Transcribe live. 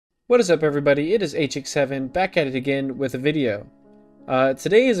What is up, everybody? It is HX7 back at it again with a video.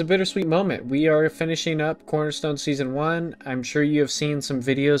 Today is a bittersweet moment. We are finishing up Cornerstone Season 1. I'm sure you have seen some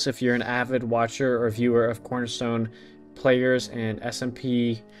videos if you're an avid watcher or viewer of Cornerstone players and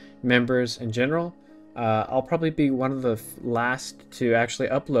SMP members in general. I'll probably be one of the last to actually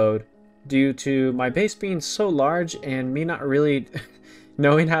upload due to my base being so large and me not really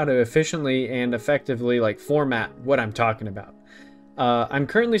knowing how to efficiently and effectively format what I'm talking about. I'm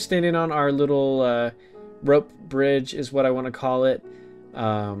currently standing on our little rope bridge, is what I want to call it,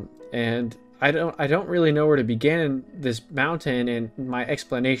 and I don't really know where to begin this mountain and my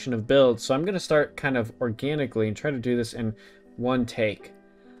explanation of builds. So I'm going to start kind of organically and try to do this in one take.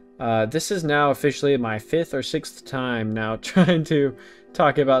 This is now officially my 5th or 6th time now trying to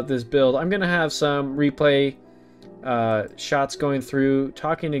talk about this build. I'm going to have some replay shots going through,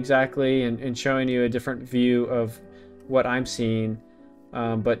 talking exactly and showing you a different view of what I'm seeing.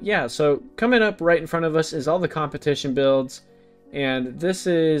 But yeah, so coming up right in front of us is all the competition builds, and this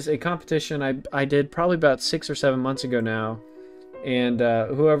is a competition I did probably about 6 or 7 months ago now, and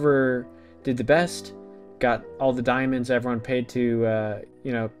whoever did the best got all the diamonds everyone paid to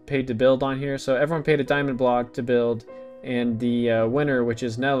paid to build on here. So everyone paid a diamond block to build, and the winner, which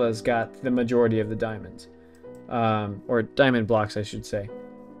is Nella's, got the majority of the diamonds, or diamond blocks I should say.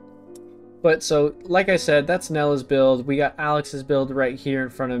 But so, like I said, that's Nella's build. We got Alex's build right here in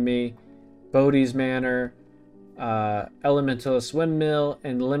front of me. Bodhi's Manor, Elementalist Windmill,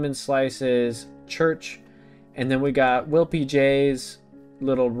 and Lemon Slice's Church. And then we got Will PJ's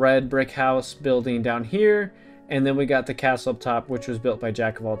little red brick house building down here. And then we got the castle up top, which was built by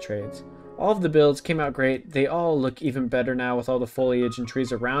Jack of all trades. All of the builds came out great. They all look even better now with all the foliage and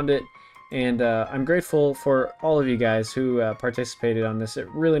trees around it. And I'm grateful for all of you guys who participated on this. It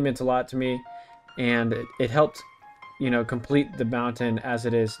really meant a lot to me, and it helped, complete the mountain as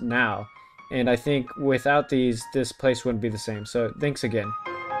it is now. And I think without these, this place wouldn't be the same. So thanks again.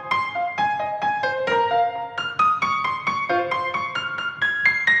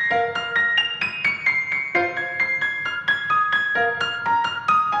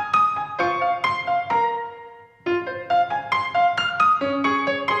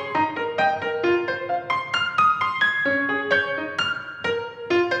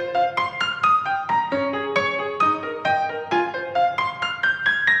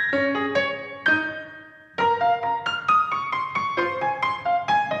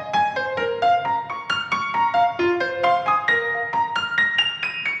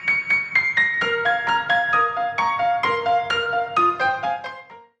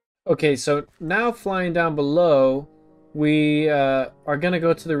 Okay, so now flying down below, we are going to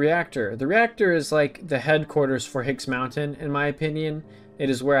go to the reactor. The reactor is like the headquarters for Hicks Mountain, in my opinion. It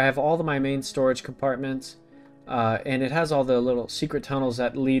is where I have all of my main storage compartments, and it has all the little secret tunnels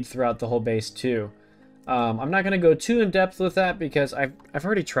that lead throughout the whole base too. I'm not going to go too in depth with that because I've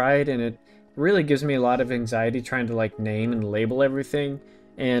already tried, and it really gives me a lot of anxiety trying to name and label everything,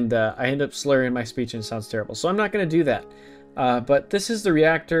 and I end up slurring my speech and it sounds terrible. So I'm not going to do that. But this is the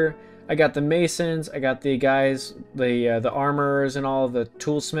reactor. I got the masons, I got the guys, the armorers and all the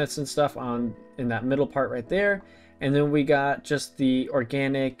toolsmiths and stuff in that middle part right there. And then we got just the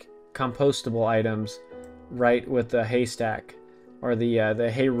organic compostable items right with the haystack, or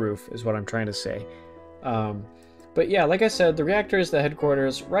the hay roof is what I'm trying to say. But yeah, like I said, the reactor is the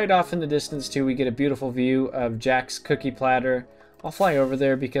headquarters. Right off in the distance too, we get a beautiful view of Jack's cookie platter. I'll fly over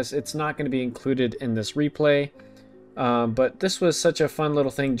there because it's not going to be included in this replay. But this was such a fun little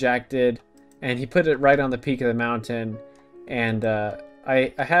thing Jack did, and he put it right on the peak of the mountain, and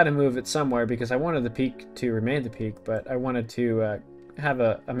I had to move it somewhere because I wanted the peak to remain the peak, but I wanted to have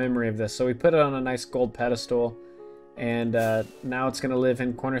a memory of this. So we put it on a nice gold pedestal, and now it's going to live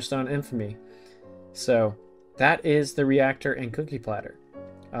in Cornerstone infamy. So that is the reactor and cookie platter.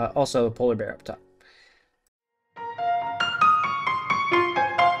 Also the polar bear up top.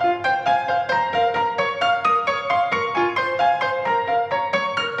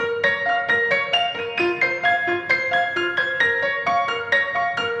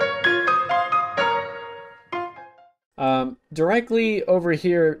 Directly over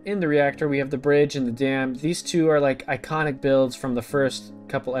here in the reactor, we have the bridge and the dam. These two are like iconic builds from the first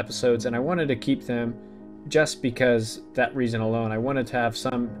couple episodes, and I wanted to keep them just because that reason alone. I wanted to have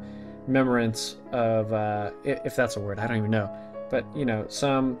some remembrance of, if that's a word, I don't even know, but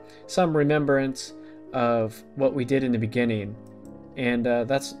some remembrance of what we did in the beginning, and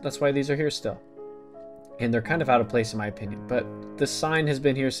that's why these are here still. And they're kind of out of place in my opinion, but the sign has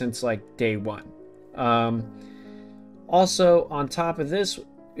been here since like day one. Also, on top of this,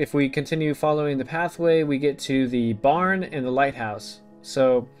 if we continue following the pathway, we get to the barn and the lighthouse.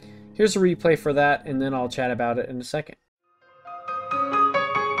 So here's a replay for that, and then I'll chat about it in a second.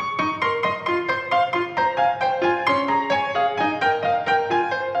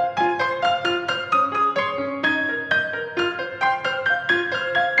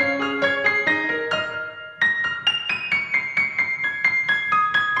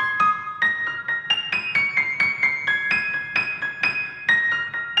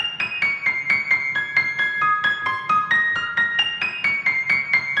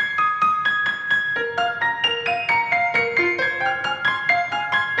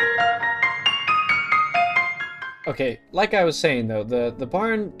 Okay, like I was saying though, the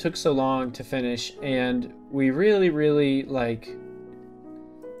barn took so long to finish, and we really like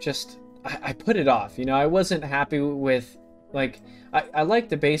just I put it off. You know, I wasn't happy with, like, I liked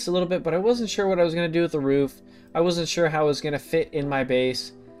the base a little bit, but I wasn't sure what I was gonna do with the roof. I wasn't sure how it was gonna fit in my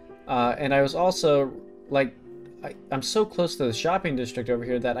base, and I was also like, I'm so close to the shopping district over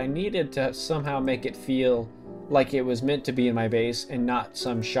here that I needed to somehow make it feel like it was meant to be in my base and not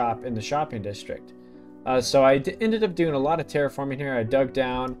some shop in the shopping district. So I ended up doing a lot of terraforming here. I dug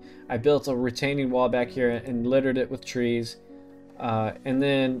down, I built a retaining wall back here and littered it with trees. And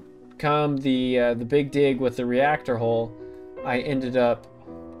then come the big dig with the reactor hole, I ended up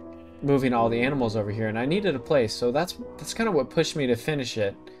moving all the animals over here, and I needed a place. So that's kind of what pushed me to finish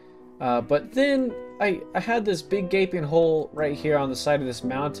it. But then I had this big gaping hole right here on the side of this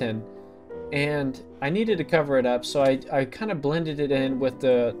mountain, and I needed to cover it up. So I kind of blended it in with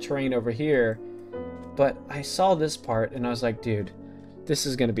the terrain over here. But I saw this part and I was like, dude, this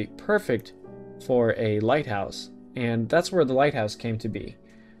is going to be perfect for a lighthouse. And that's where the lighthouse came to be.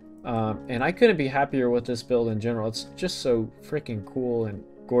 And I couldn't be happier with this build in general. It's just so freaking cool and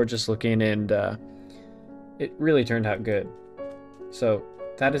gorgeous looking, and it really turned out good. So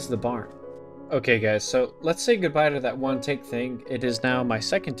that is the barn. Okay guys, so let's say goodbye to that one take thing. It is now my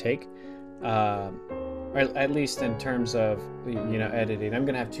second take. Or at least in terms of, you know, editing. I'm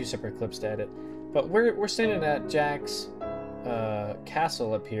going to have 2 separate clips to edit. But we're standing at Jack's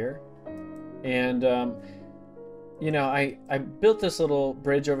castle up here, and you know, I built this little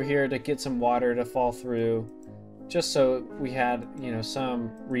bridge over here to get some water to fall through, just so we had, you know,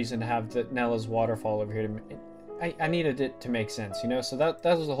 some reason to have the Nella's waterfall over here. I needed it to make sense, you know, so that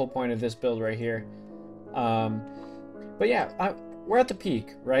was the whole point of this build right here. But yeah, we're at the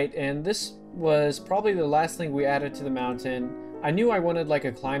peak, right? And this was probably the last thing we added to the mountain. I knew I wanted like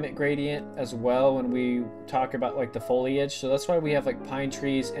a climate gradient as well when we talk about like the foliage, so that's why we have like pine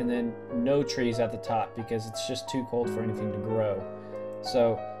trees and then no trees at the top, because it's just too cold for anything to grow.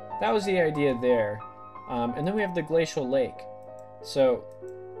 So that was the idea there. And then we have the glacial lake. So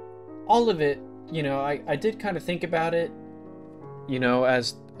all of it, you know, I did kind of think about it, you know,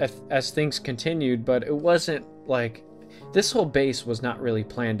 as things continued, but it wasn't like, this whole base was not really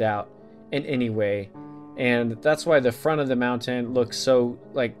planned out in any way. And that's why the front of the mountain looks so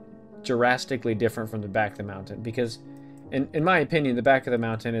like drastically different from the back of the mountain, because in my opinion, the back of the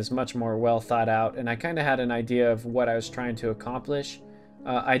mountain is much more well thought out, and I kind of had an idea of what I was trying to accomplish.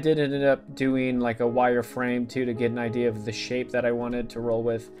 I did end up doing like a wire frame too to get an idea of the shape that I wanted to roll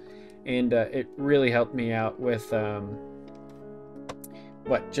with, and it really helped me out with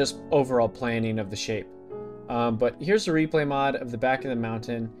just overall planning of the shape. But here's a replay mod of the back of the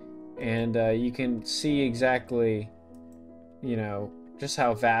mountain. And you can see exactly, you know, just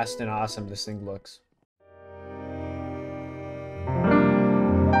how vast and awesome this thing looks.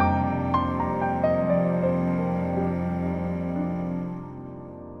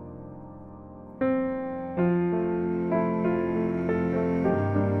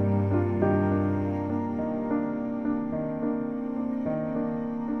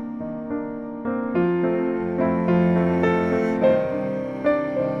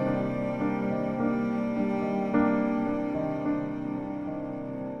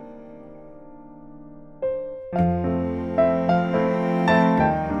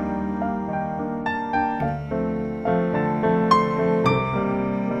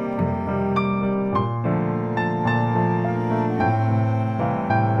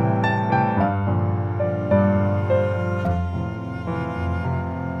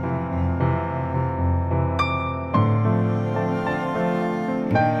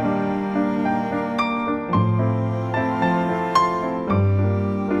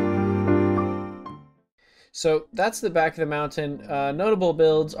 So that's the back of the mountain. Notable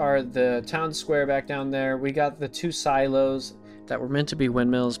builds are the town square back down there. We got the 2 silos that were meant to be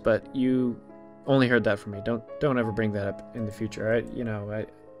windmills, but you only heard that from me. Don't ever bring that up in the future.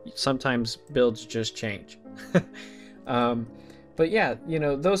 Sometimes builds just change. But yeah, you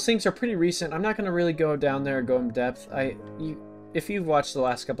know, those things are pretty recent. I'm not going to really go down there and go in depth. if you've watched the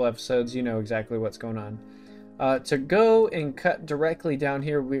last couple episodes, you know exactly what's going on. To go and cut directly down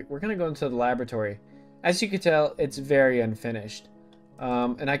here, we're going to go into the laboratory. As you can tell, it's very unfinished.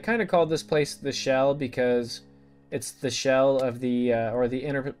 And I kind of called this place the shell because it's the shell of the, or the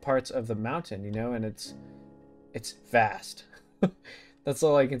inner parts of the mountain, you know, and it's vast. That's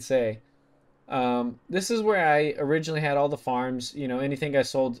all I can say. This is where I originally had all the farms, you know, anything I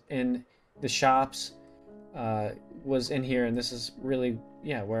sold in the shops was in here, and this is really,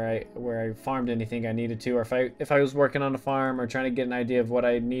 yeah, where I farmed anything I needed to, or if I was working on a farm or trying to get an idea of what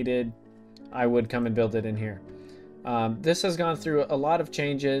I needed, I would come and build it in here. This has gone through a lot of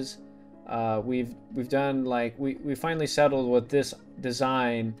changes. We've done, like, we finally settled with this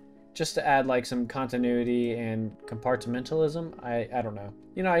design just to add like some continuity and compartmentalism. I don't know.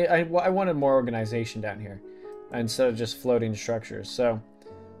 You know, I wanted more organization down here instead of just floating structures. So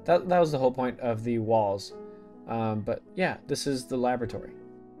that was the whole point of the walls. But yeah, this is the laboratory.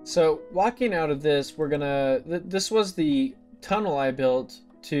 So walking out of this, this was the tunnel I built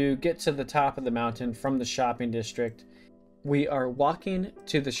to get to the top of the mountain from the shopping district. We are walking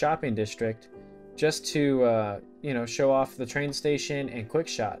to the shopping district just to, you know, show off the train station and quick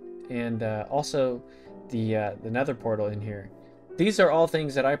shot, and also the nether portal in here. These are all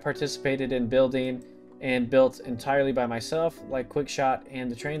things that I participated in building and built entirely by myself, like Quickshot and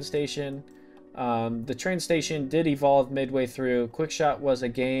the train station. The train station did evolve midway through. Quickshot was a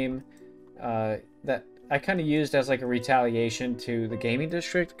game that I kind of used as like a retaliation to the gaming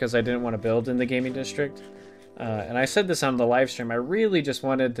district because I didn't want to build in the gaming district. And I said this on the live stream, I really just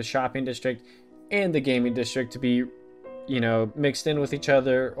wanted the shopping district and the gaming district to be, you know, mixed in with each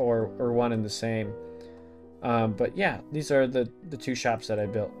other or one and the same. But yeah, these are the two shops that I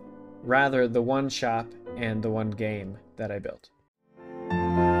built. Rather, the one shop and the one game that I built.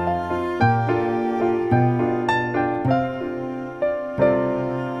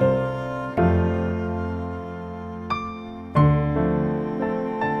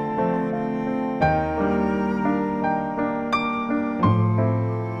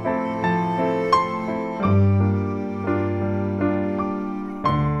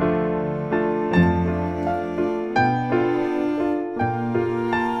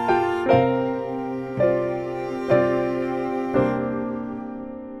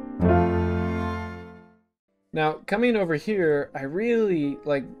 Now, coming over here, I really,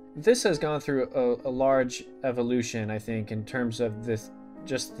 like, this has gone through a large evolution, I think, in terms of this,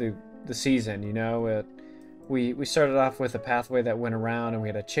 just the season, you know. We started off with a pathway that went around, and we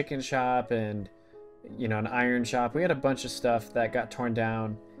had a chicken shop and, you know, an iron shop. We had a bunch of stuff that got torn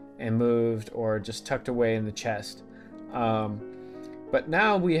down and moved or just tucked away in the chest. But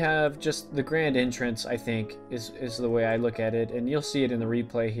now we have just the grand entrance, I think, is the way I look at it, and you'll see it in the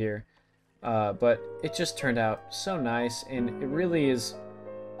replay here. But it just turned out so nice, and it really is,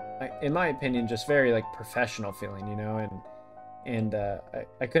 in my opinion, just very like professional feeling, you know, and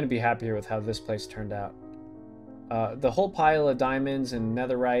I couldn't be happier with how this place turned out. The whole pile of diamonds and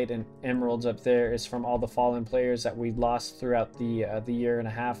netherite and emeralds up there is from all the fallen players that we lost throughout the year and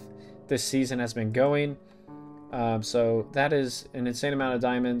a half this season has been going. So that is an insane amount of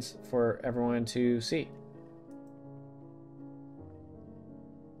diamonds for everyone to see.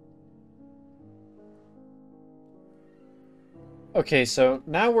 Okay, so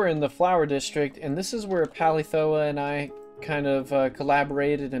now we're in the flower district, and this is where Palithoa and I kind of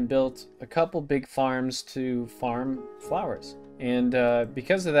collaborated and built a couple big farms to farm flowers. And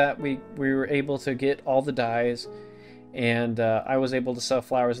because of that, we were able to get all the dyes, and I was able to sell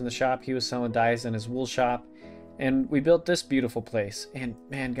flowers in the shop. He was selling dyes in his wool shop, and we built this beautiful place. And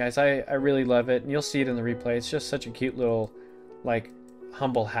man, guys, I really love it, and you'll see it in the replay. It's just such a cute little, like,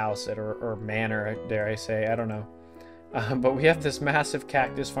 humble house or manor, dare I say. I don't know. But we have this massive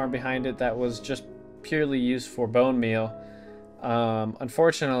cactus farm behind it that was just purely used for bone meal.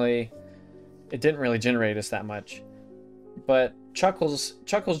 Unfortunately, it didn't really generate us that much. But Chuckles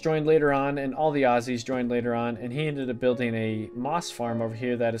joined later on, and all the Aussies joined later on, and he ended up building a moss farm over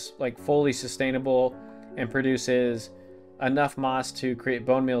here that is like fully sustainable and produces enough moss to create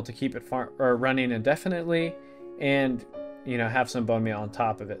bone meal to keep it running indefinitely, and, you know, have some bone meal on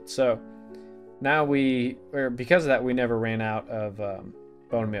top of it. So now because of that, we never ran out of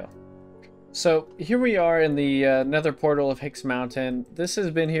bone meal. So here we are in the nether portal of Hicks Mountain. This has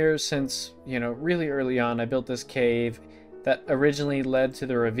been here since, you know, really early on. I built this cave that originally led to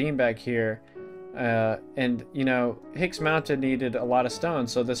the ravine back here. And, you know, Hicks Mountain needed a lot of stone,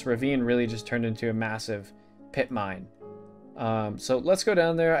 so this ravine really just turned into a massive pit mine. So let's go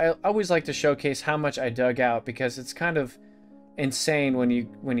down there. I always like to showcase how much I dug out, because it's kind of insane when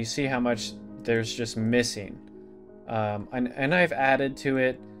you see how much there's just missing. and I've added to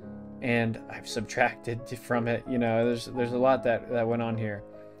it, and I've subtracted from it. You know, there's a lot that went on here.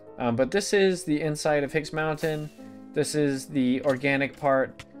 But this is the inside of Hicks Mountain. This is the organic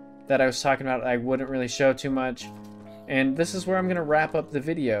part that I was talking about. I wouldn't really show too much. And this is where I'm going to wrap up the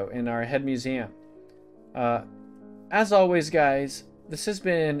video in our head museum. As always, guys, this has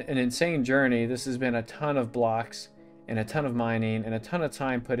been an insane journey. This has been a ton of blocks and a ton of mining and a ton of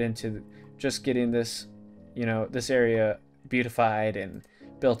time put into just getting this, you know, this area beautified and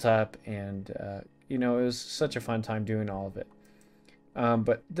built up. And, you know, it was such a fun time doing all of it.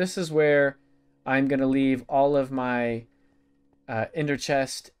 But this is where I'm going to leave all of my inner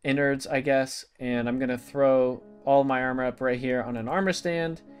chest innards, I guess, and I'm going to throw all my armor up right here on an armor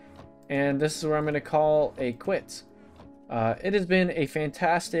stand, and this is where I'm going to call a quits. It has been a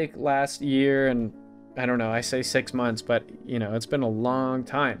fantastic last year, and I don't know, I say 6 months, but, you know, it's been a long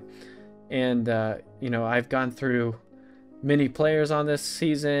time. And, you know, I've gone through many players on this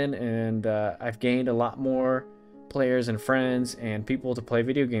season, and I've gained a lot more players and friends and people to play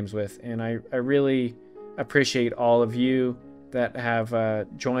video games with, and I really appreciate all of you that have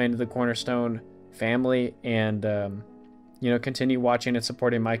joined the Cornerstone family and you know, continue watching and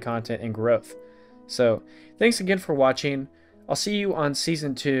supporting my content and growth. So thanks again for watching. I'll see you on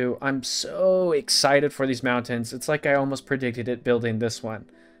season 2. I'm so excited for these mountains. It's like I almost predicted it building this one,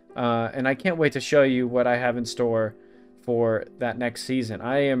 and I can't wait to show you what I have in store for that next season.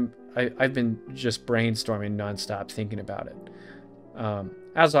 I've been just brainstorming nonstop thinking about it.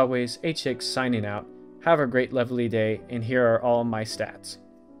 As always, HX signing out. Have a great, lovely day, and here are all my stats.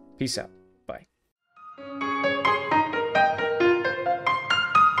 Peace out.